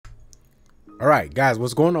Alright guys,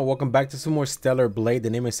 what's going on? Welcome back to some more Stellar Blade. The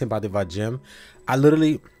name is Naytiba Gym. I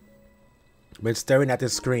literally been staring at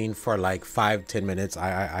this screen for like 5-10 minutes.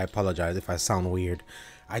 I apologize if I sound weird.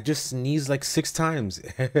 I just sneezed like 6 times.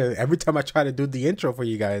 Every time I try to do the intro for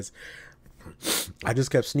you guys, I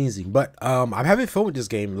just kept sneezing. But I'm having fun with this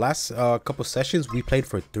game. Last couple sessions we played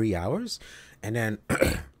for 3 hours. And then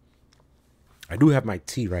I do have my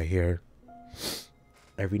tea right here.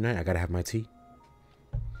 Every night I gotta have my tea.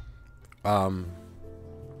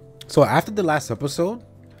 So after the last episode,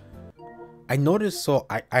 I noticed, so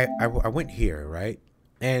I went here, right?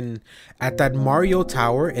 And at that Mario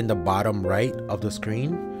tower in the bottom right of the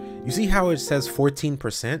screen, you see how it says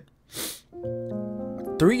 14%?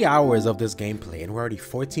 3 hours of this gameplay and we're already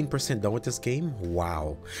 14% done with this game.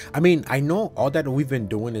 Wow. I mean, I know all that we've been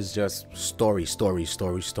doing is just story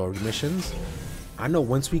missions. I know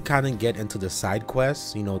once we kind of get into the side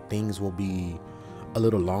quests, you know, things will be a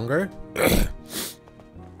little longer.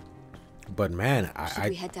 But man, Should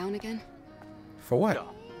we head down again? For what? No,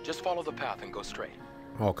 just follow the path and go straight.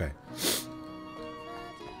 Okay.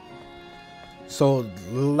 So,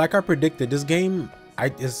 like I predicted, this game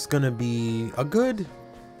is gonna be a good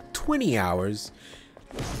 20 hours.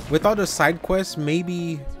 With all the side quests,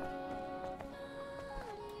 maybe.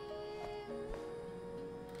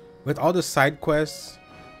 With all the side quests,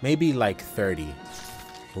 maybe like 30.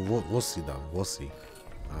 But we'll see though. We'll see.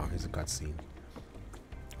 Oh, here's a cutscene.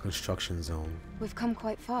 Construction zone. We've come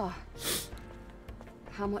quite far.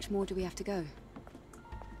 How much more do we have to go?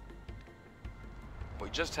 We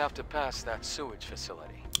just have to pass that sewage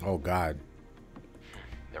facility. Oh God.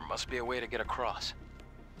 There must be a way to get across.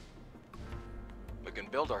 We can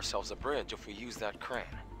build ourselves a bridge if we use that crane.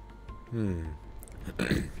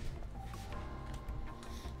 Okay.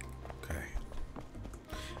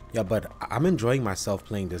 Yeah, but I'm enjoying myself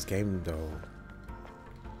playing this game though.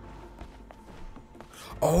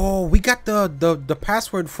 Oh, we got the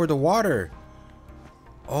password for the water.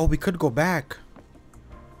 Oh, we could go back.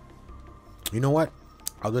 You know what?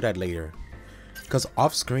 I'll do that later. Because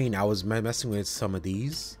off screen, I was messing with some of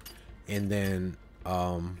these. And then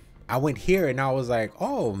I went here and I was like,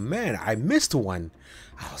 oh man, I missed one.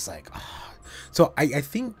 I was like, oh. So I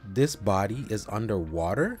think this body is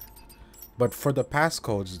underwater. But for the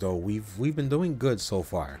passcodes though, we've been doing good so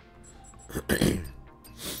far.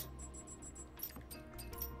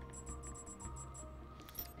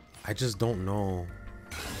 I just don't know.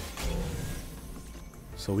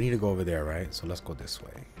 So we need to go over there, right? So let's go this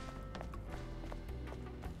way.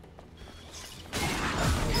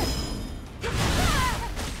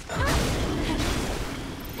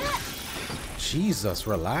 Jesus,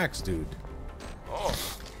 relax, dude. Oh,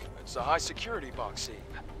 it's a high security box, see.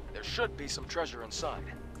 There should be some treasure inside.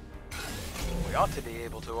 We ought to be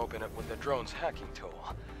able to open it with the drone's hacking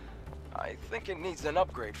tool. I think it needs an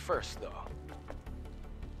upgrade first, though.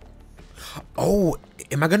 Oh,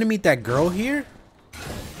 am I gonna meet that girl here?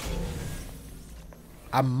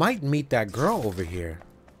 I might meet that girl over here.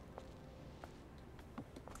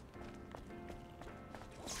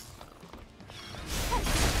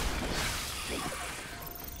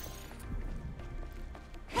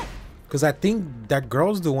 Because I think that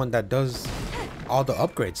girl's the one that does all the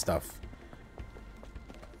upgrade stuff.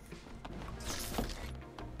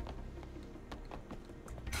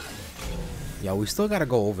 Yeah, we still gotta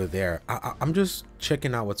go over there. I'm just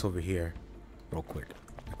checking out what's over here real quick.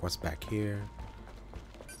 Like what's back here.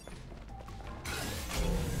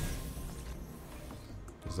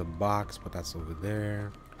 There's a box, but that's over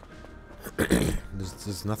there.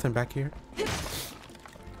 There's nothing back here.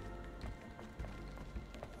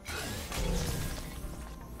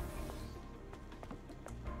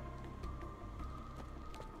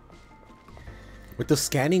 With the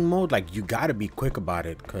scanning mode, like you gotta be quick about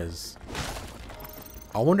it, because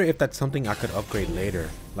I wonder if that's something I could upgrade later,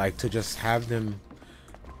 like to just have them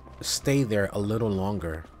stay there a little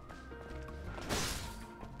longer.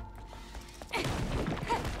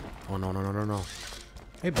 Oh no.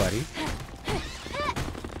 Hey buddy.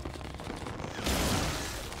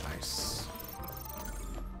 Nice.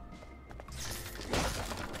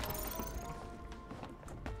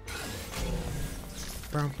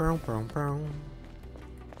 Brown.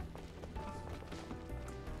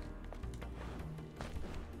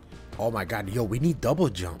 Oh my God, yo, we need double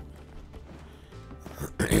jump.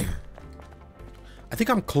 I think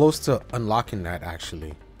I'm close to unlocking that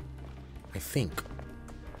actually. I think.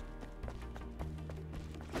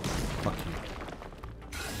 Fuck you.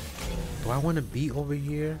 Do I want to be over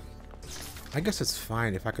here? I guess it's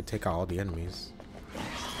fine if I could take out all the enemies.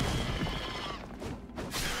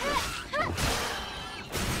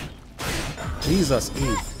 Jesus,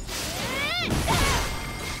 Eve.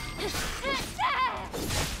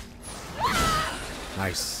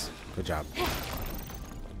 Nice. Good job.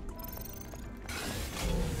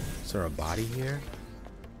 Is there a body here?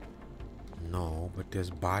 No, but there's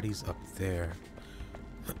bodies up there.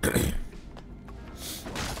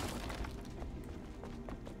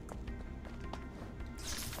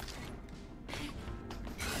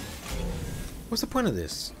 What's the point of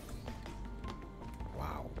this?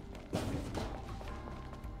 Wow.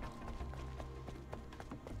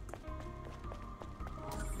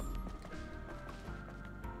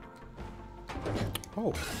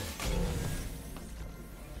 Oh.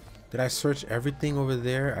 Did I search everything over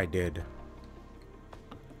there? I did.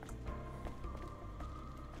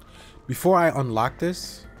 Before I unlock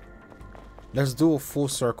this, let's do a full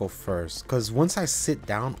circle first. Because once I sit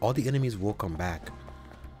down, all the enemies will come back.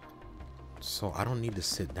 So I don't need to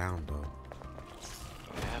sit down though.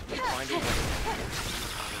 We have to find a way to the other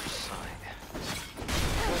side.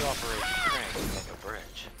 Could operate the crane to make a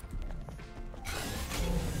bridge.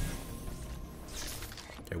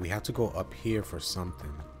 Okay, we have to go up here for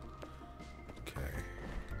something. Okay.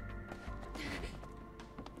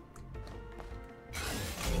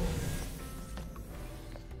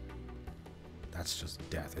 That's just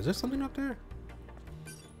death. Is there something up there?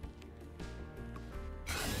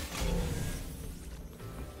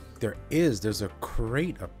 There is. There's a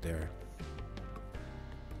crate up there.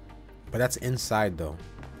 But that's inside though.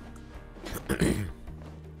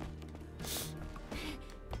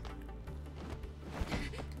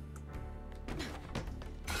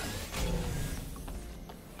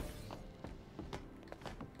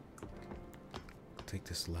 Take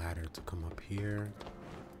this ladder to come up here.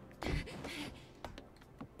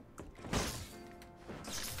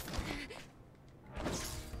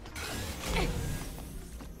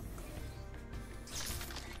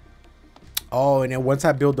 Oh, and then once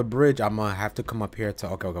I build the bridge, I'm gonna have to come up here to...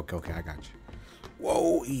 Okay, I got you.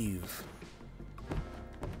 Whoa, Eve. I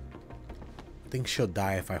think she'll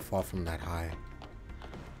die if I fall from that high.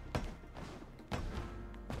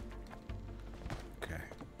 Okay.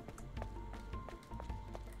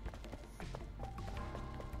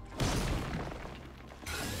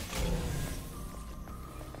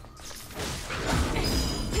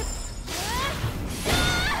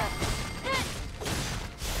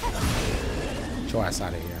 Your ass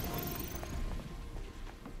out of here.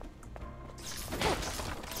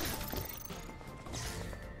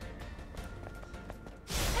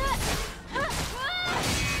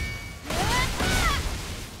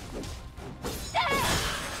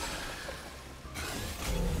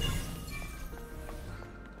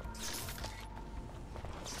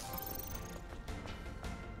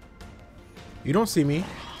 You don't see me.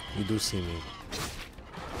 You do see me.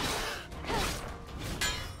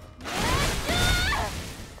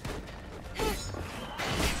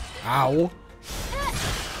 Ow.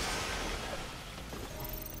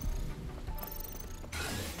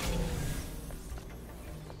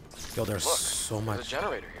 Yo, there's Look, so there's much. a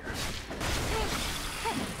generator here.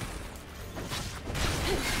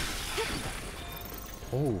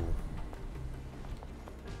 Oh.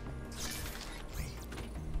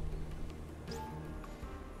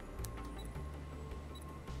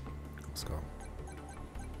 Let's go.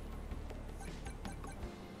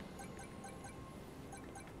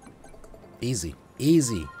 Easy,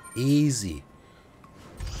 easy, easy.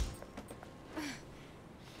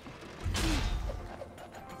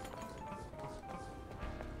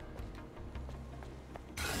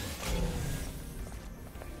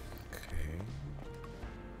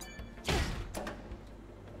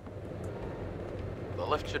 The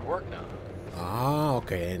lift should work now. Ah,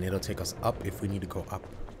 okay, and it'll take us up if we need to go up.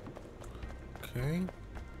 Okay.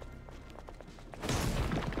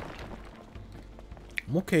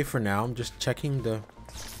 I'm okay for now. I'm just checking the...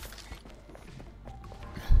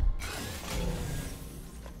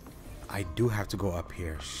 I do have to go up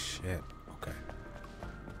here. Shit. Okay.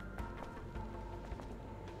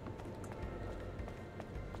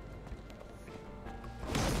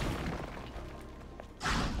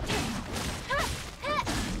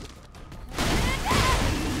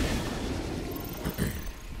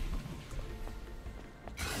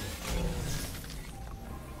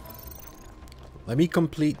 Let me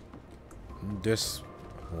complete this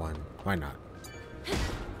one. Why not?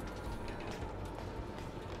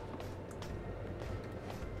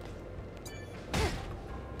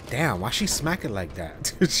 Damn, why she smack it like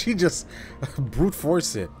that? She just brute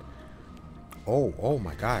force it. Oh, oh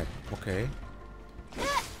my god. Okay.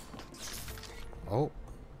 Oh.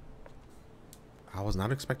 I was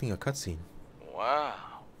not expecting a cutscene.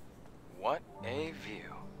 Wow. What a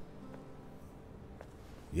view.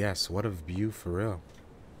 Yes, what a view for real.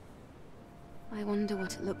 I wonder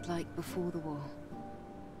what it looked like before the war.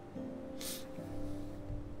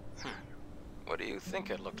 What do you think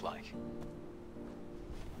it looked like?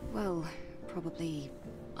 Well, probably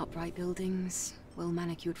upright buildings,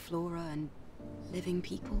 well-manicured flora, and living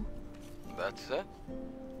people. That's it?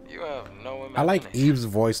 You have no imagination. I like Eve's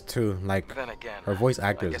voice too. Like, Then again, her voice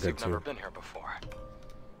actor I is guess good you've never too. been here before.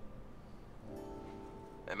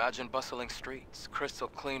 Imagine bustling streets, crystal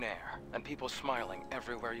clean air, and people smiling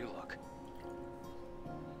everywhere you look.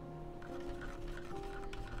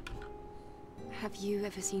 Have you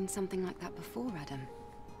ever seen something like that before, Adam?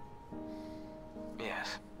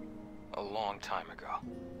 Yes, a long time ago.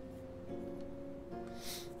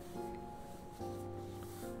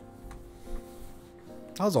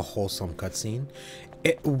 That was a wholesome cutscene.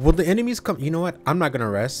 Will the enemies come? You know what? I'm not gonna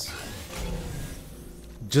rest.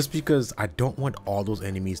 Just because I don't want all those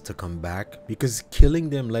enemies to come back. Because killing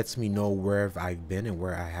them lets me know where I've been and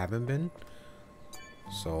where I haven't been.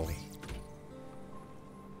 So...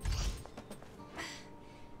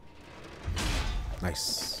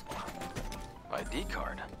 Nice. ID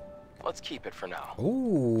card. Let's keep it for now.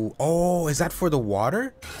 Ooh. Oh, is that for the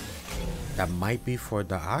water? That might be for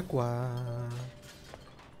the agua.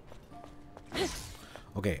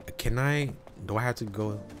 Okay, can I... Do I have to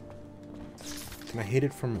go... Can I hit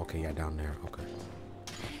it from... Okay, yeah, down there. Okay.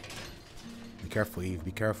 Be careful, Eve.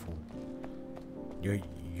 Be careful.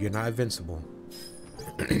 You're not invincible.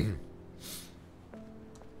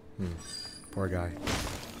 Poor guy.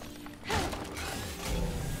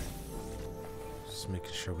 Just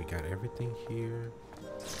making sure we got everything here.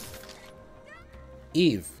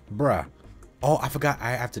 Eve, bruh. Oh, I forgot.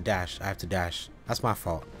 I have to dash. I have to dash. That's my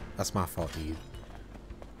fault. That's my fault, Eve.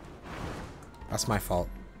 That's my fault.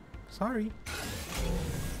 Sorry.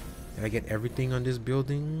 Did I get everything on this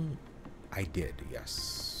building? I did,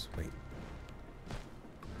 yes. Wait.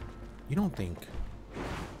 You don't think...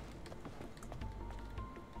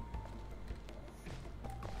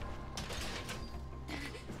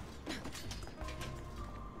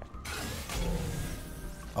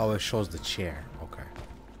 Oh, it shows the chair. Okay.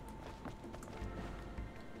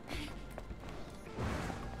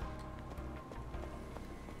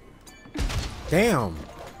 Damn.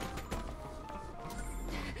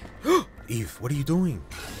 Eve, what are you doing?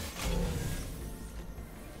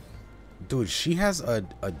 Dude, she has a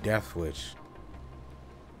death wish.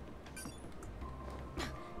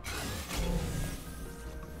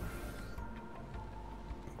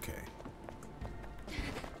 Okay.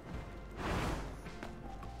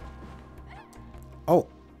 Oh.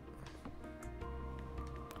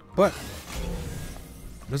 But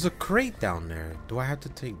there's a crate down there. Do I have to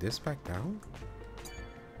take this back down?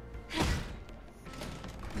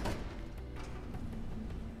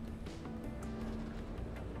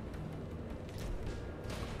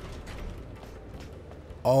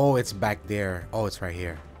 Oh, it's back there. Oh, it's right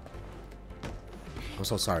here. I'm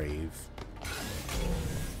so sorry, Eve.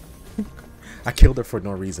 I killed her for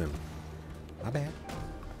no reason. My bad.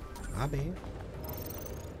 My bad.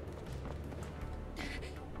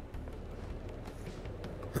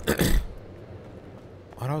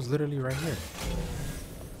 Oh, that was literally right here.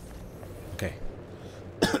 Okay.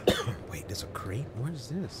 Wait, there's a crate? What is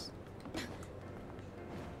this?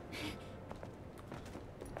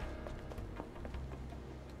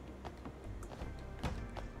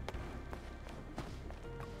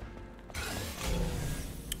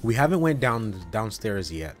 We haven't went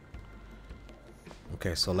downstairs yet.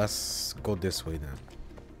 Okay, so let's go this way then.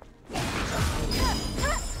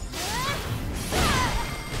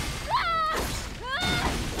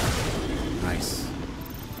 Nice.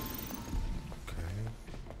 Okay.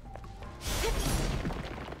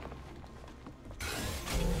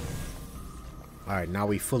 Alright, now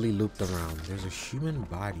we fully looped around. There's a human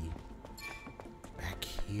body back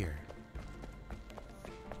here.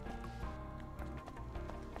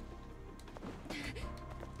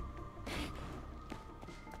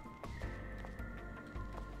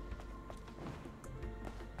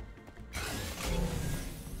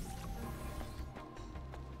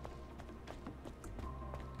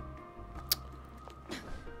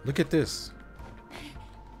 Look at this.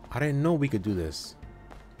 I didn't know we could do this.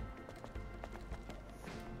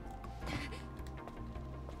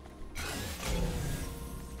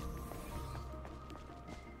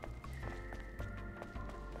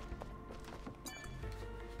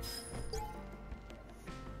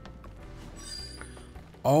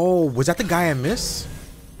 Oh, was that the guy I missed?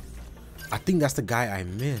 I think that's the guy I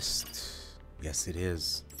missed. Yes, it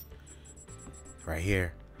is. Right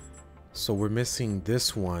here. So we're missing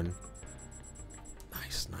this one.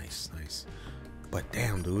 Nice, nice, nice. But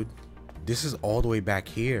damn, dude. This is all the way back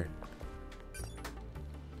here.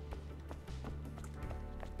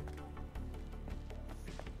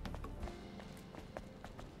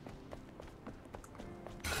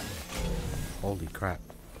 Holy crap.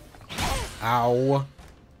 Ow.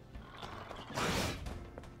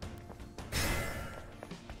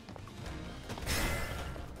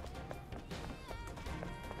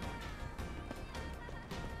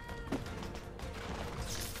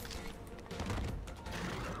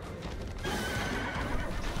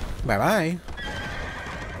 Bye-bye.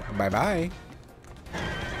 Bye-bye.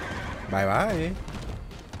 Bye-bye.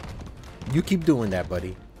 You keep doing that,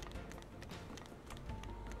 buddy.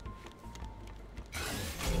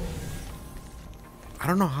 I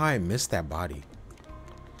don't know how I missed that body.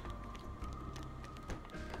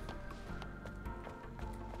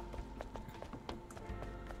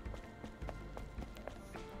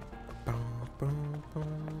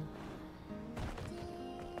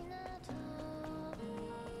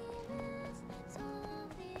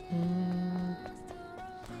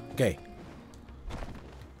 Okay.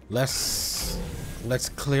 Let's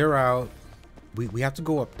clear out. We have to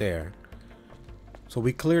go up there. So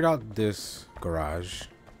we cleared out this garage.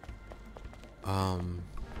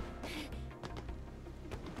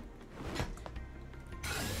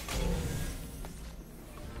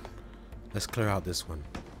 Let's clear out this one.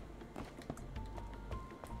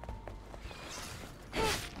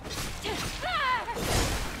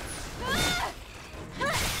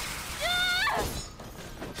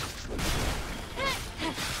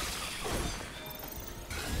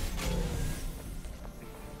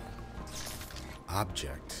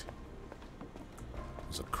 Object.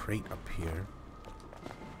 There's a crate up here.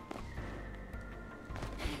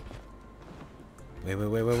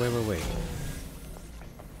 Wait.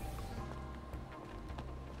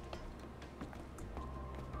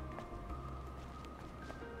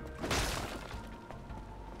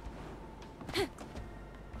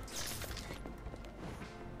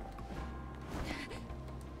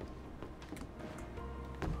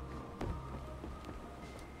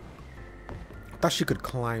 I thought she could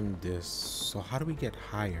climb this. So how do we get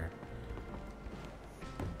higher?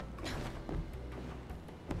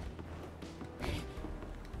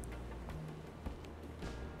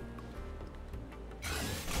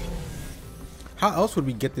 How else would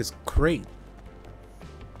we get this crate?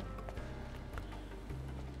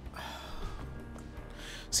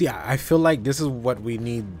 See, I feel like this is what we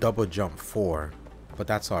need double jump for, but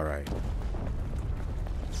that's all right.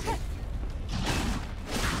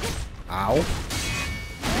 Ow.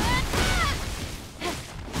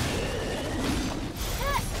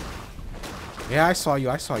 Yeah, I saw you,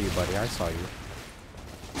 buddy. I saw you.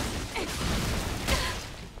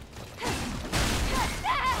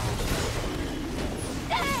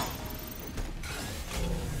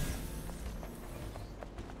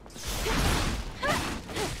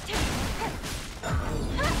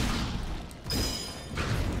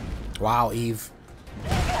 Wow, Eve.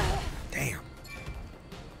 Damn.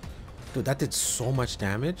 Dude, that did so much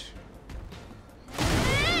damage.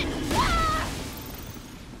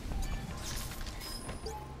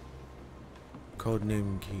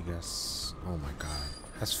 Codename Gigas. Oh my god.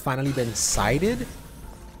 Has finally been sighted?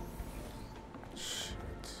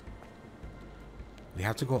 Shit. We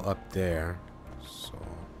have to go up there. So.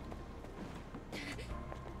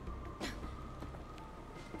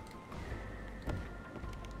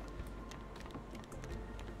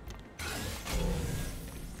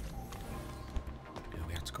 Yeah,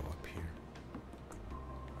 we have to go up here.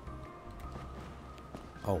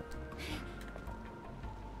 Oh.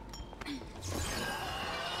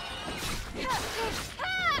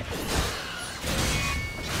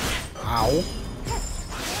 Ow.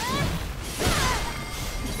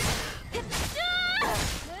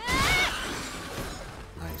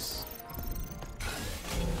 Nice.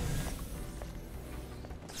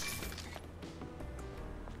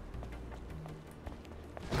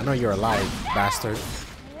 I know you're alive, bastard.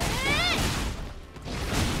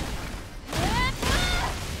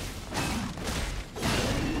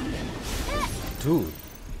 Dude.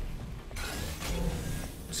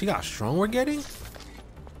 See how strong we're getting?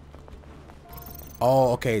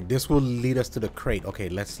 Oh, okay. This will lead us to the crate. Okay,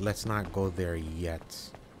 let's not go there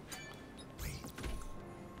yet. Wait.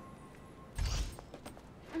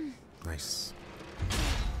 Nice.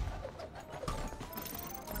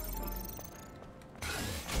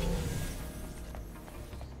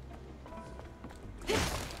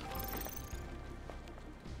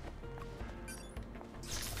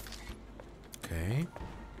 Okay.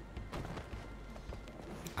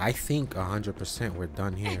 I think 100% we're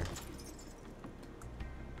done here.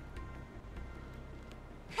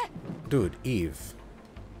 Dude, Eve.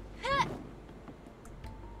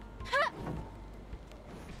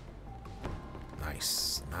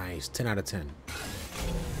 Nice. Nice. 10 out of 10.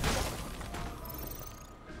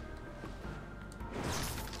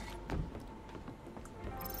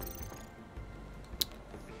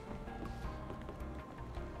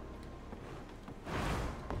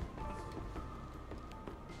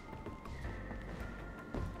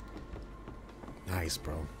 Nice,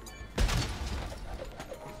 bro.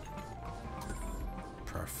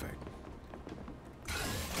 Perfect.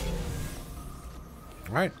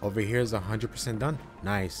 Alright, over here is 100% done.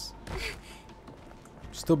 Nice.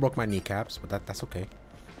 Still broke my kneecaps, but that's okay.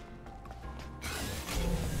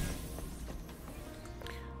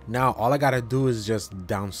 Now, all I gotta do is just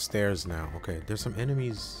downstairs now. Okay, there's some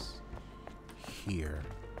enemies here.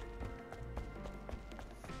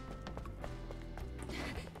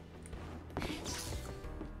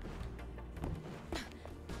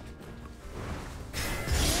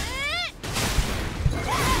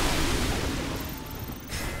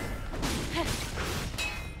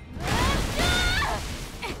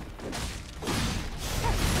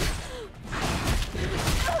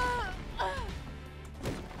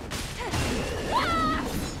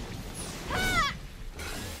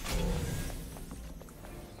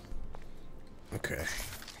 Okay.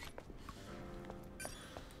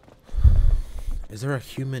 Is there a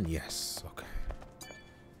human? Yes. Okay.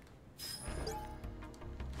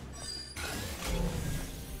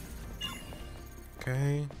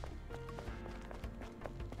 Okay.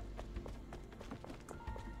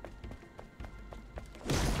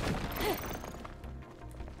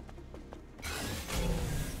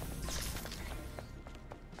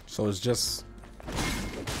 So it's just...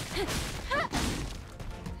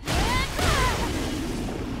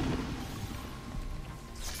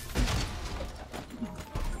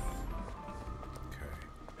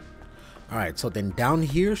 Alright, so then down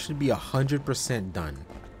here should be 100% done.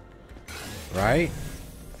 Right?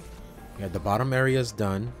 Yeah, the bottom area is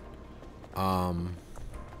done. Wow,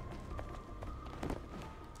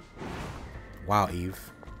 Eve.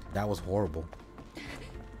 That was horrible.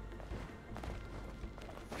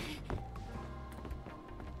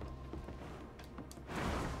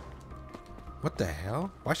 What the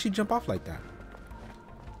hell? Why'd she jump off like that?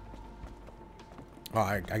 Oh,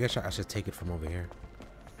 I guess I should take it from over here.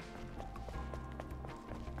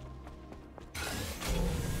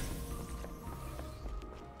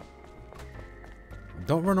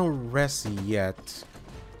 Don't run no rest yet.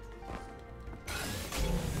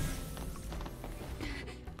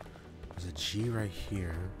 There's a G right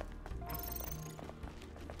here.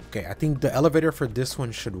 Okay, I think the elevator for this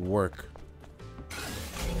one should work.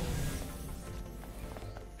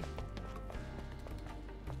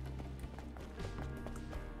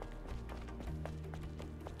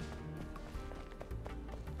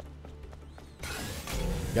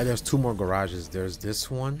 Yeah, there's two more garages. There's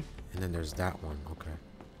this one, and then there's that one. Okay.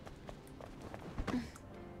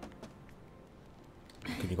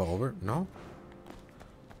 Can you go over? No?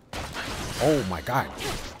 Oh my god.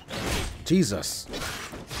 Jesus.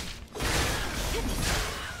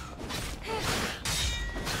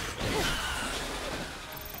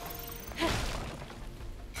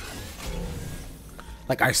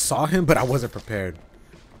 Like, I saw him, but I wasn't prepared.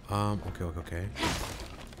 Okay.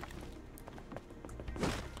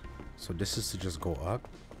 So this is to just go up.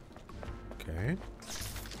 Okay.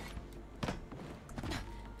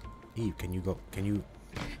 Eve, can you go? Can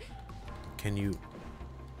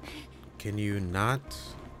you not?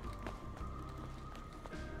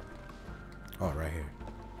 Oh, right here.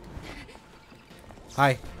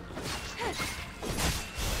 Hi.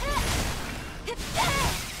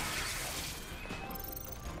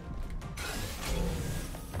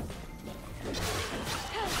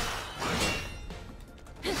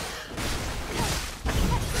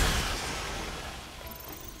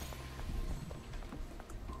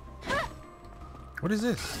 What is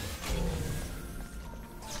this?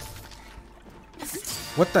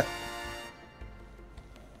 What the?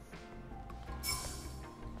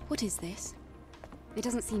 What is this? It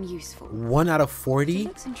doesn't seem useful. 1 out of 40? It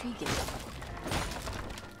looks intriguing.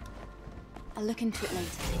 I'll look into it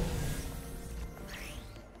later.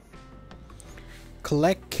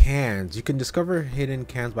 Collect cans. You can discover hidden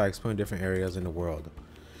cans by exploring different areas in the world.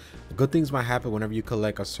 Good things might happen whenever you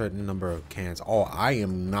collect a certain number of cans. Oh, I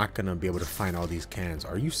am not gonna be able to find all these cans.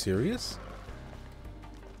 Are you serious?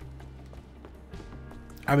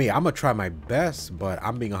 I mean, I'm gonna try my best, but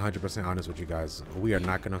I'm being 100% honest with you guys. We are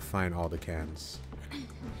not gonna find all the cans.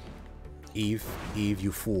 Eve,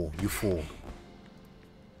 you fool, you fool.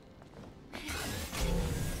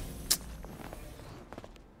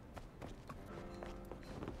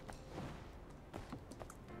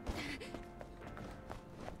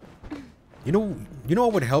 You know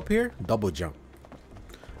what would help here? Double jump.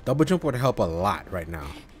 Double jump would help a lot right now.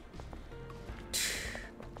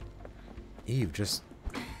 Eve, just...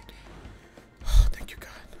 Oh, thank you, God.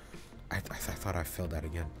 I thought I failed that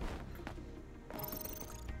again.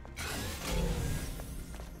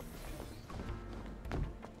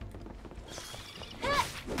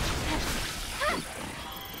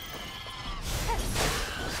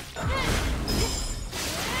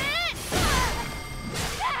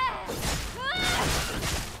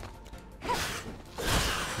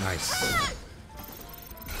 Nice.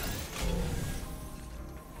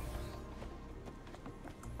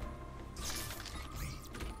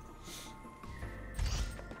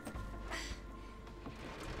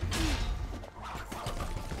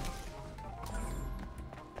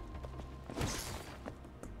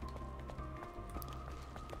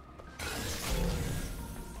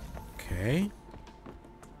 Okay.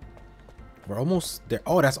 We're almost there.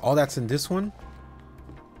 Oh, that's all that's in this one?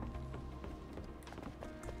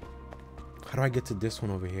 How do I get to this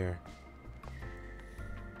one over here?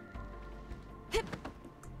 Let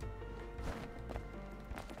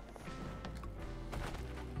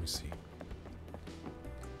me see.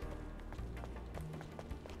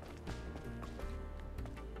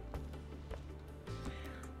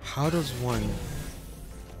 How does one...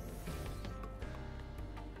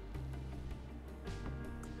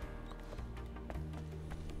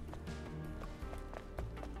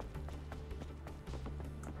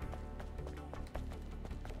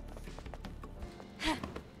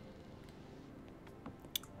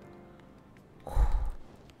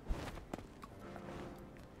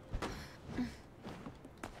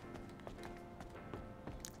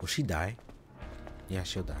 Will she die? Yeah,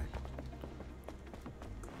 she'll die.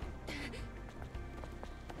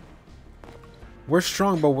 We're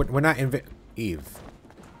strong, but we're not Eve.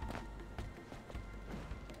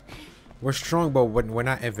 We're strong, but we're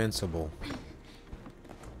not invincible.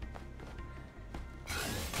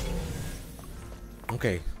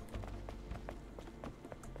 Okay.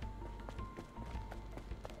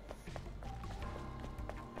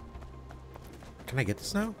 Can I get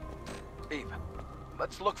this now? Eve,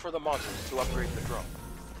 let's look for the modules to upgrade the drone.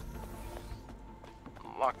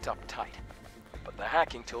 Locked up tight, but the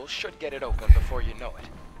hacking tool should get it open before you know it.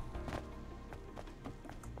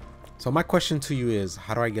 So my question to you is,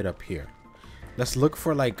 how do I get up here? Let's look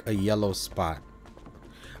for like a yellow spot.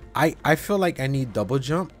 I feel like I need double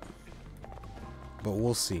jump, but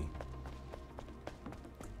we'll see.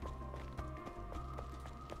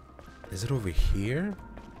 Is it over here?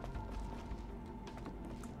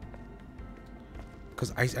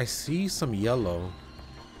 Because I see some yellow.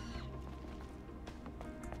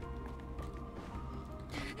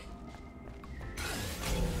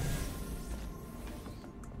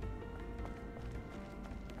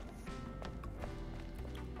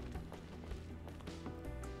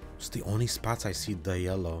 It's the only spots I see the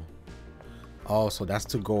yellow. Oh, so that's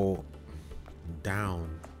to go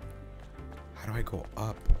down. How do I go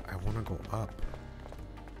up? I want to go up.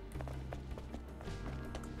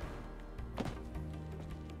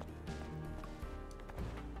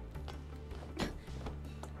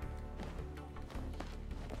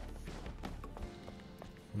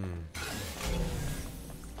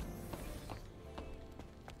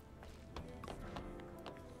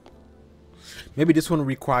 Maybe this one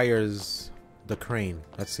requires the crane.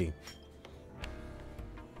 Let's see.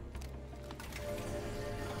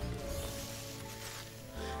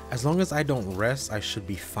 As long as I don't rest, I should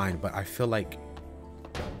be fine. But I feel like...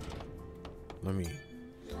 Let me...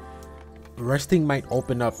 Resting might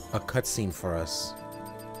open up a cutscene for us.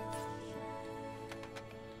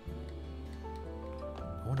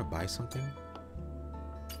 I want to buy something.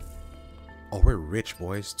 Oh, we're rich,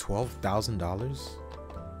 boys. $12,000?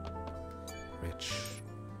 Rich.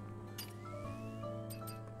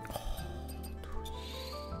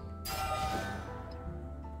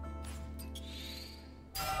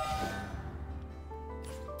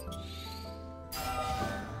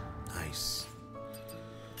 Nice.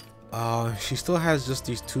 She still has just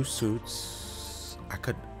these two suits. I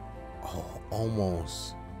could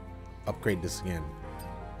almost upgrade this again.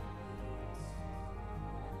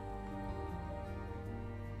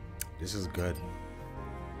 This is good.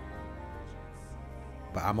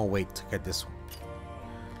 But I'm gonna wait to get this one.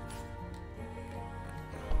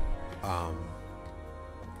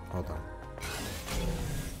 Hold on.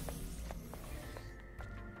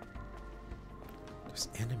 There's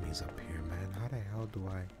enemies up here, man. How the hell do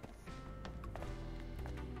I...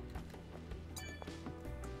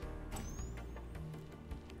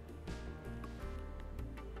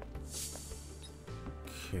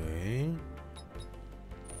 Okay.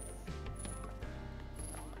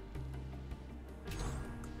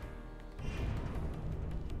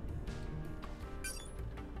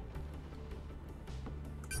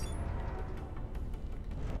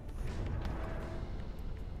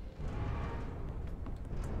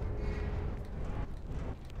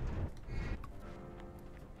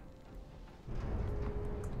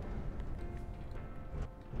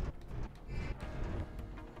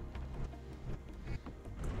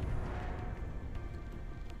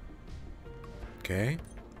 Okay.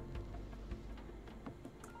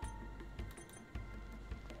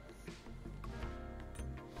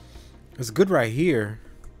 It's good right here.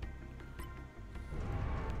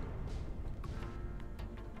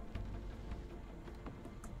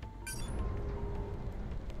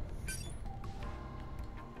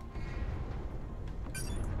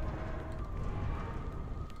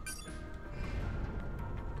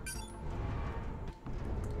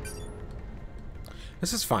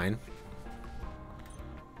 This is fine.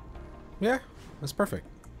 Yeah, that's perfect.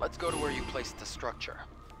 Let's go to where you placed the structure.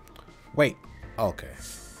 Wait. Okay.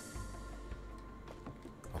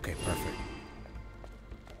 Okay, perfect.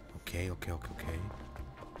 Okay.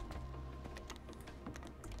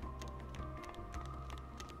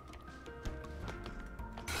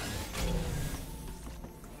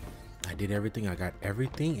 I did everything. I got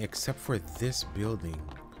everything except for this building.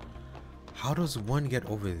 How does one get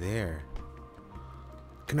over there?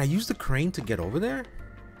 Can I use the crane to get over there?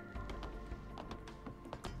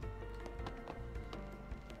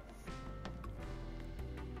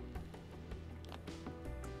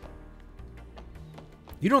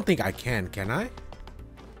 You don't think I can I?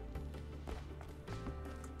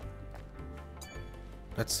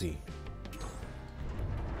 Let's see.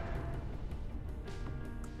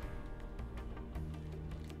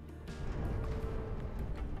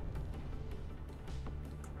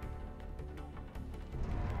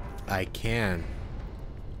 I can.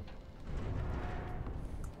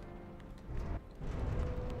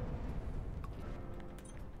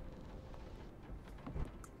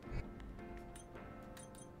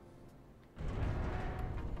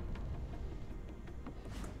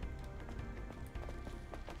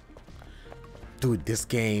 Dude, this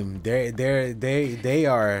game, they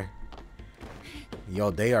are, yo,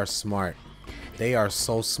 they are smart. They are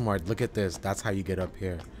so smart. Look at this. That's how you get up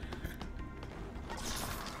here.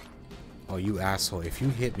 Oh, you asshole. If you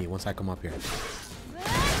hit me once I come up here.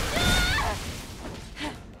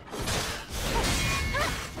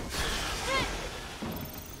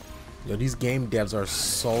 Yo, these game devs are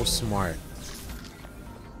so smart.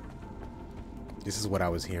 This is what I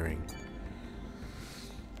was hearing.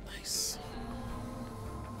 Nice.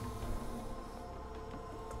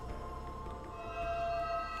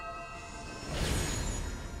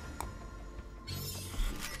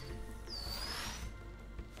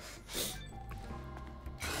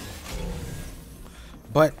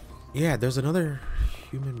 But yeah, there's another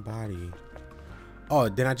human body. Oh,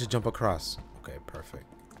 then I just jump across. Okay, perfect.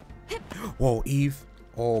 Whoa, Eve.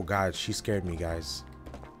 Oh god, she scared me, guys.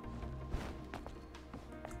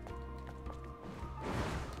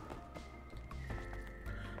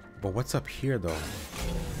 But what's up here though?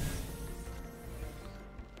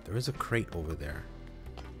 There is a crate over there.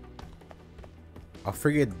 I'll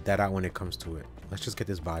figure that out when it comes to it. Let's just get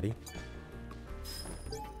this body.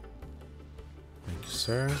 Thank you,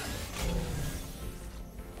 sir.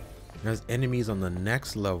 There's enemies on the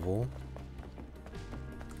next level.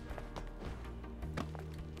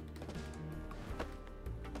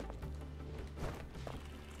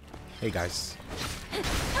 Hey guys.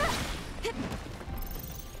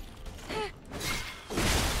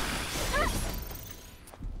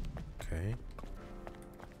 Okay.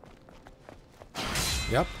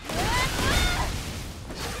 Yep.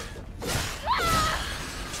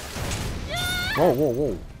 Whoa, whoa,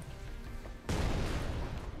 whoa.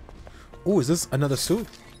 Oh, is this another suit?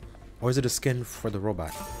 Or is it a skin for the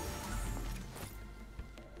robot?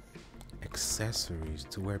 Accessories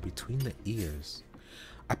to wear between the ears.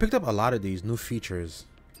 I picked up a lot of these new features.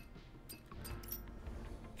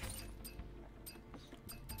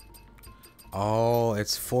 Oh,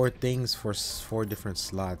 it's 4 things for 4 different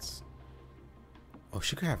slots. Oh,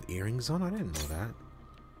 she could have earrings on? I didn't know that.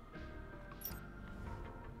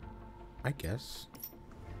 I guess.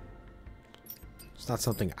 It's not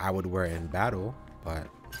something I would wear in battle, but...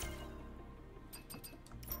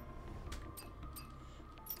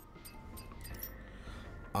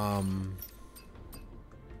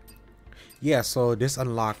 yeah, so this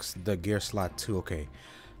unlocks the gear slot too. Okay.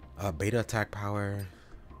 Beta attack power.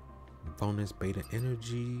 Bonus beta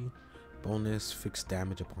energy. Bonus fixed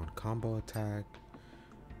damage upon combo attack.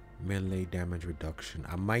 Melee damage reduction.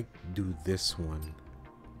 I might do this one.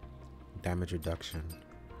 Damage reduction.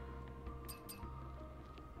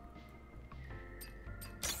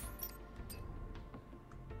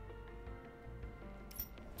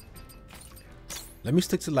 Let me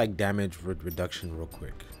stick to like damage reduction real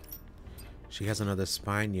quick. She has another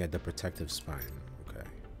spine. Yeah, the protective spine. Okay.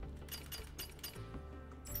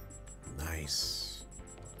 Nice.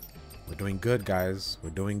 We're doing good, guys. We're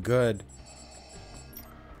doing good.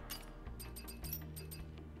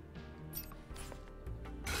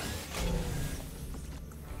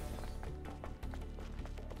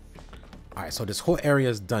 Alright, so this whole area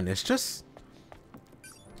is done. It's just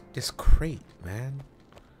this crate, man.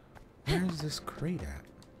 Where is this crate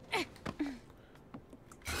at?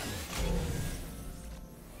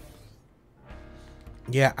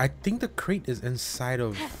 Yeah, I think the crate is inside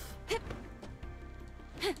of...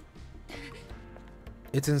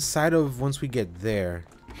 It's inside of once we get there.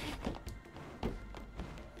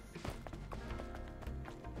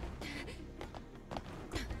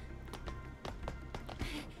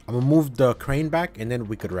 I'm gonna move the crane back and then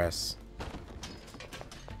we could rest.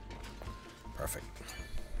 Perfect.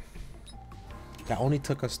 That only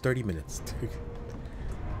took us 30 minutes.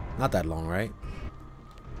 Not that long, right?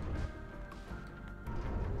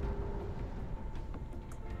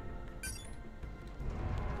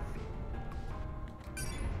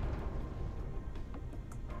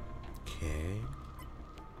 Okay.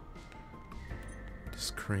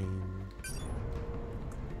 This crane.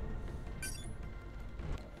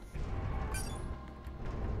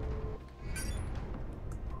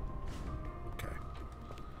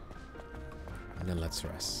 And then let's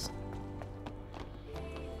rest.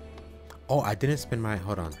 Oh, I didn't spend my...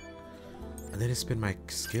 Hold on. I didn't spend my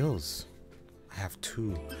skills. I have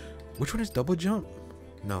 2. Which one is double jump?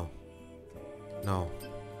 No. No.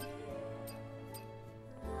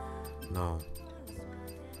 No.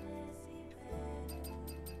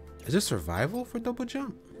 Is it survival for double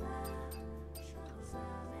jump?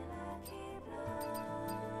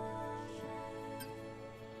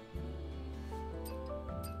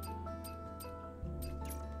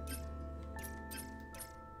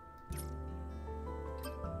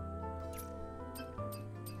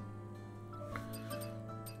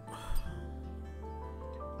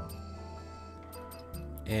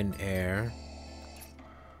 In air.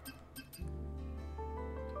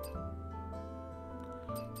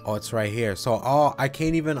 Oh, it's right here. So, oh, I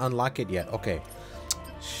can't even unlock it yet. Okay.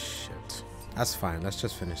 Shit. That's fine. Let's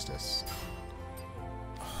just finish this.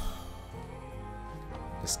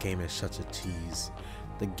 This game is such a tease.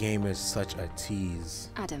 The game is such a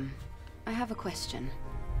tease. Adam, I have a question.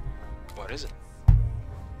 What is it?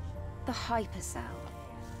 The hypercell.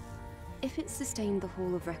 If it sustained the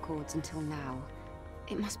Hall of Records until now,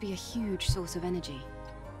 it must be a huge source of energy.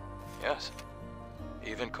 Yes.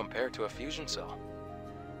 Even compared to a fusion cell.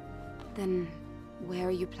 Then, where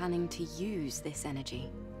are you planning to use this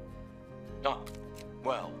energy? Oh,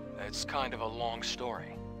 well, it's kind of a long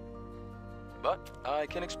story. But I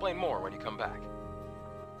can explain more when you come back.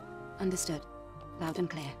 Understood. Loud and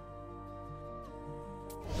clear.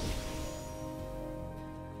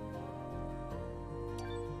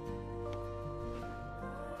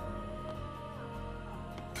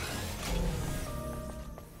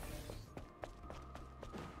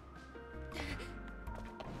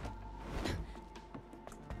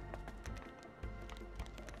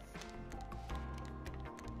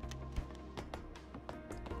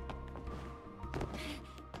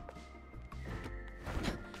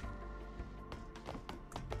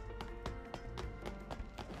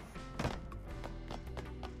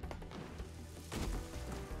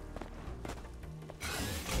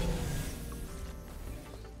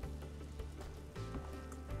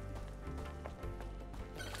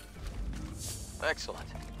 Excellent.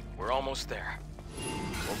 We're almost there.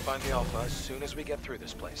 We'll find the Alpha as soon as we get through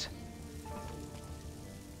this place.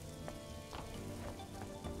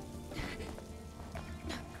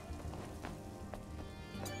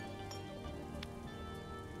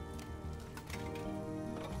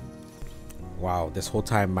 Wow, this whole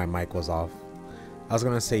time my mic was off. I was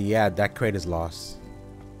gonna say, yeah, that crate is lost.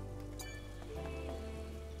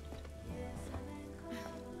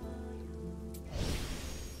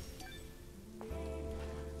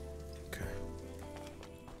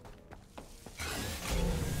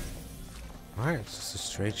 Alright, it's just a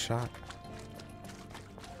straight shot.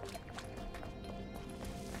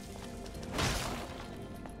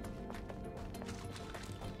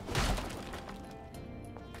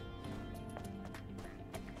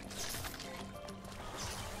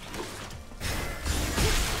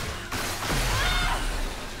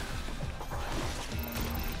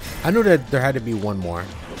 I knew that there had to be one more.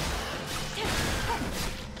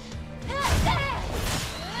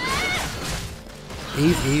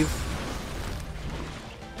 Eve.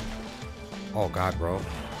 Oh god, bro.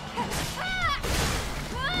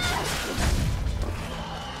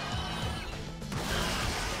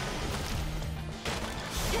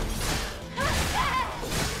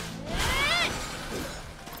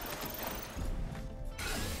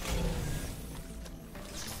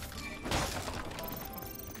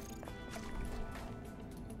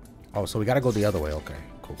 Oh, so we gotta go the other way. Okay.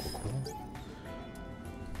 Cool.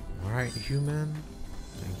 Alright, human.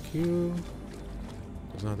 Thank you.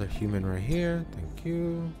 There's another human right here. Thank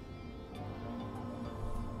you.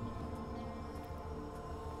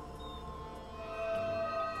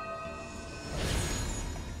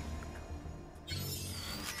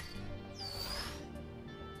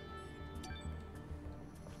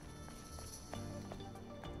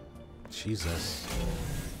 Jesus.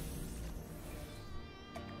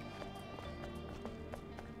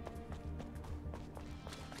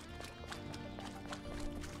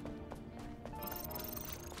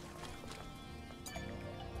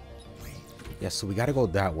 Yeah, so we gotta go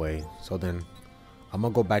that way. So then I'm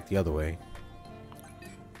gonna go back the other way.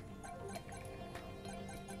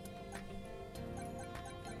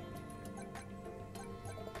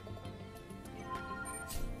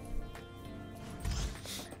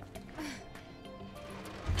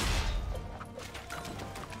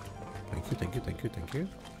 Thank you.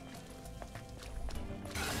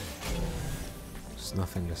 There's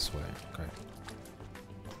nothing this way. Okay.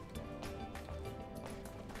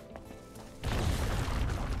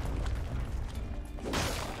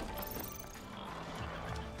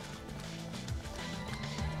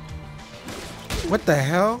 What the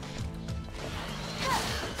hell?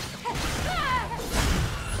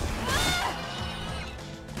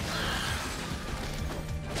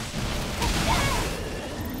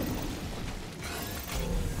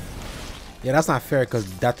 Yeah, that's not fair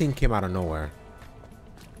because that thing came out of nowhere.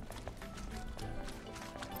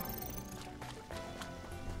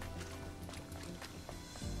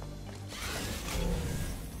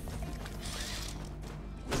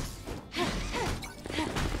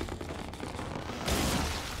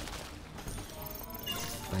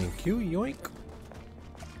 Thank you, yoink.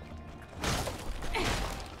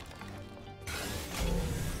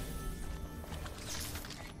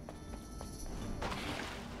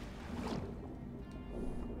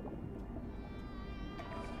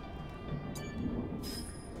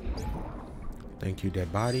 Thank you,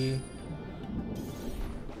 dead body.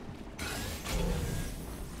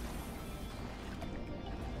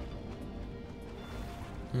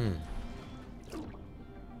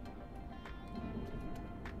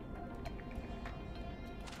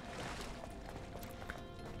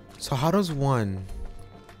 So how does one...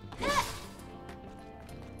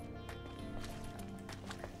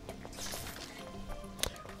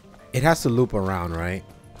 It has to loop around, right?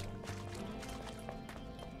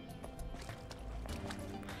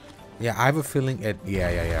 Yeah, I have a feeling it... Yeah.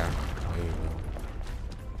 There you go.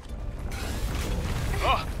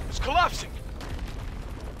 Oh, it's collapsing.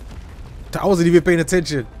 I wasn't even paying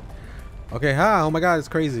attention. Okay, oh my god, it's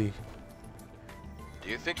crazy. Do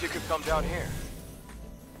you think you could come down here?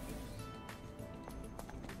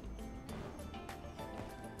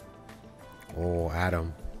 Oh,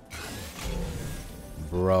 Adam.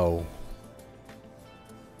 Bro.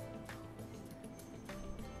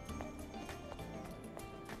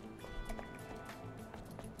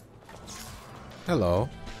 Hello.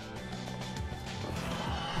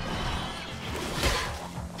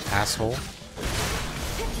 Asshole.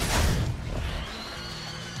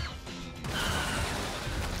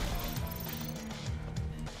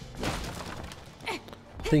 I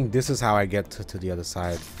think this is how I get to the other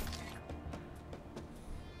side.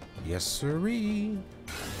 Yes, sirree.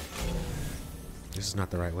 This is not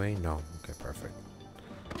the right way? No. Okay, perfect.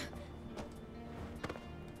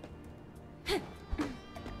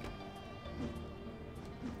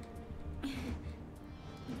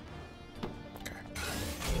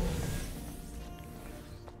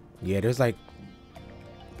 Yeah, there's like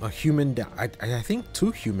a human. I think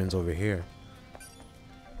 2 humans over here.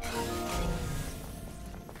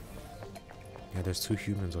 Yeah, there's 2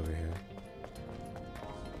 humans over here.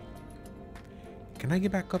 Can I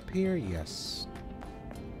get back up here? Yes.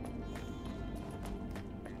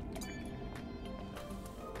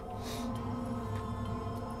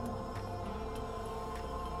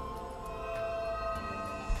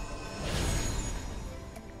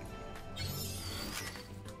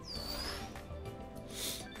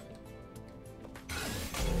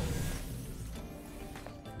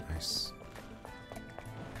 Nice.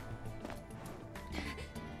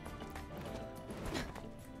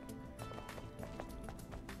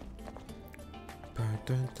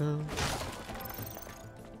 Dun, dun.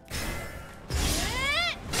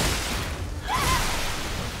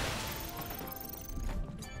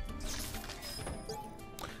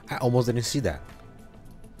 I almost didn't see that.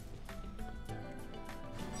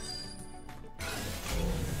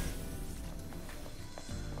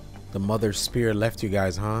 The mother spear left you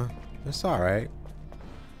guys, huh? It's alright.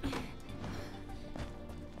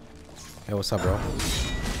 Hey, what's up, bro?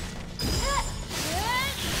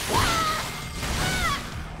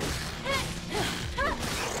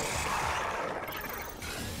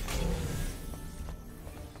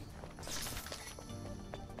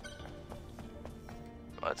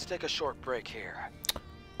 Let's take a short break here.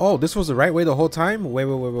 Oh, this was the right way the whole time? Wait,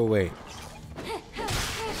 wait, wait, wait, wait.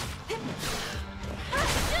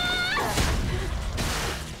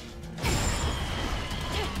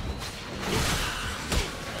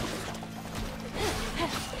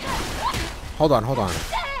 Hold on, hold on.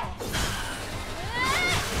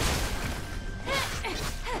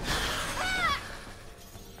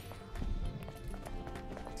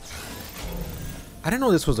 I didn't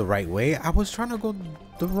know this was the right way. I was trying to go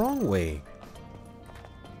the wrong way.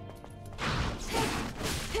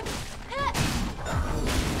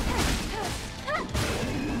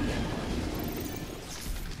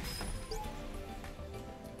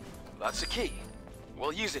 That's the key.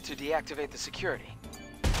 We'll use it to deactivate the security.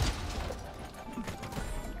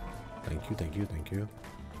 Thank you, thank you, thank you.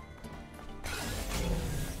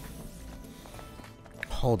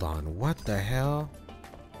 Hold on, what the hell?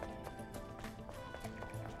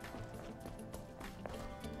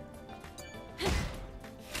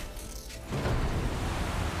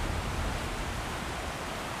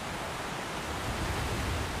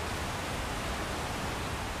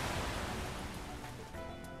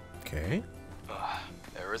 Okay.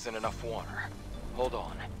 There isn't enough water. Hold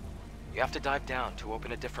on. You have to dive down to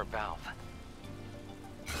open a different valve.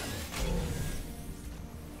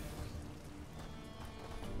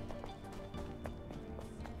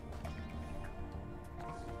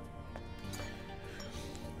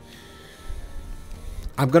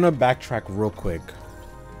 I'm gonna backtrack real quick.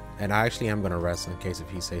 And I actually am gonna rest in case if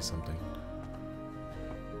he says something.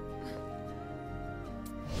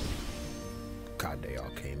 God, they all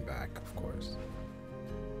came back, of course.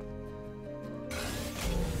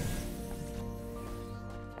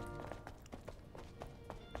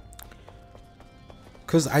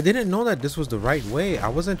 Cause I didn't know that this was the right way. I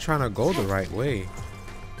wasn't trying to go the right way.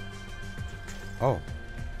 Oh.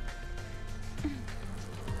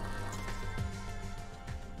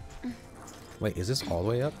 Wait, is this all the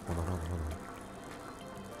way up? Hold on, hold on, hold on.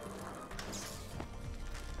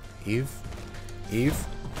 Eve? Eve?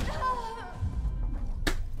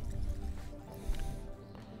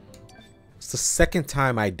 It's the second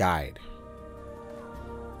time I died.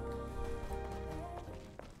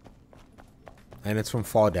 And it's from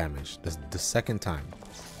fall damage. The second time.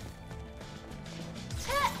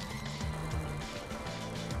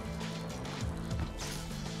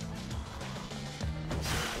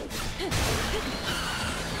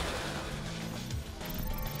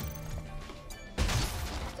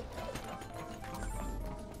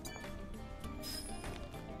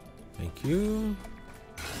 Thank you.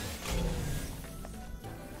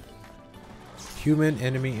 Human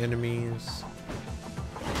enemies.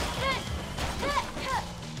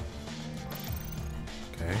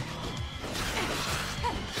 Okay.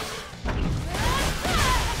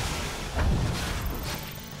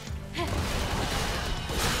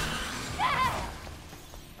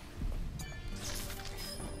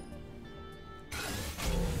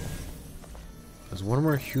 There's one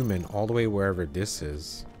more human all the way wherever this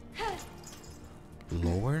is.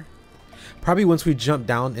 Lower? Probably once we jump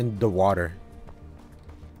down in the water.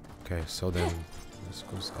 Okay, so then this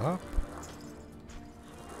goes up.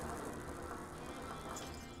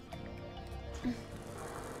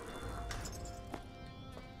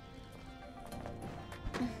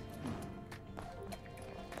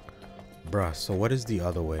 Bruh, so what is the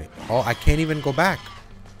other way? Oh, I can't even go back.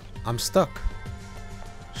 I'm stuck.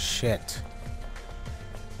 Shit.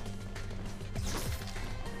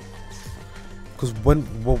 Because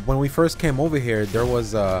when we first came over here, there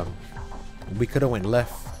was we could have went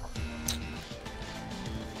left.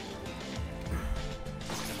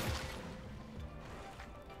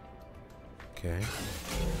 Okay.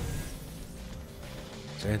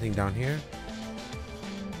 Is there anything down here?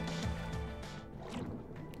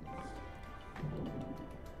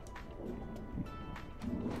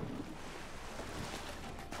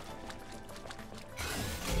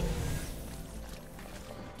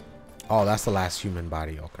 Oh, that's the last human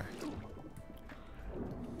body. Okay.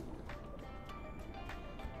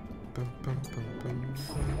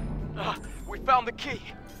 We found the key.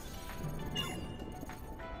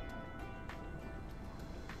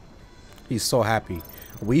 He's so happy.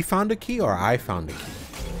 We found a key or I found a key?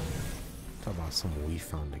 Talk about some we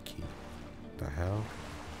found a key. What the hell?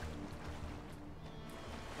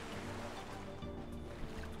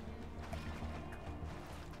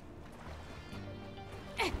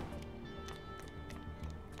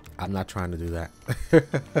 I'm not trying to do that.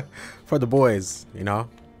 For the boys, you know?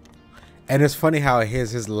 And it's funny how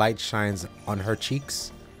his light shines on her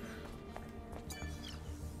cheeks.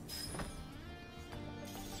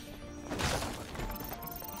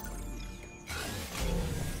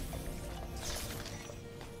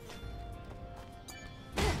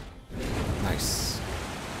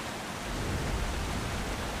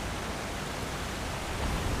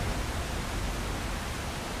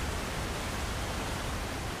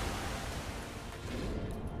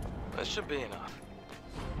 This should be enough.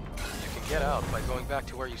 You can get out by going back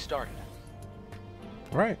to where you started.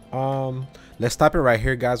 All right. Let's stop it right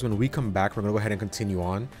here, guys. When we come back, we're gonna go ahead and continue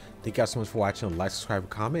on. Thank you guys so much for watching. Like, subscribe,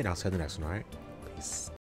 comment, and I'll see you in the next one. All right. Peace.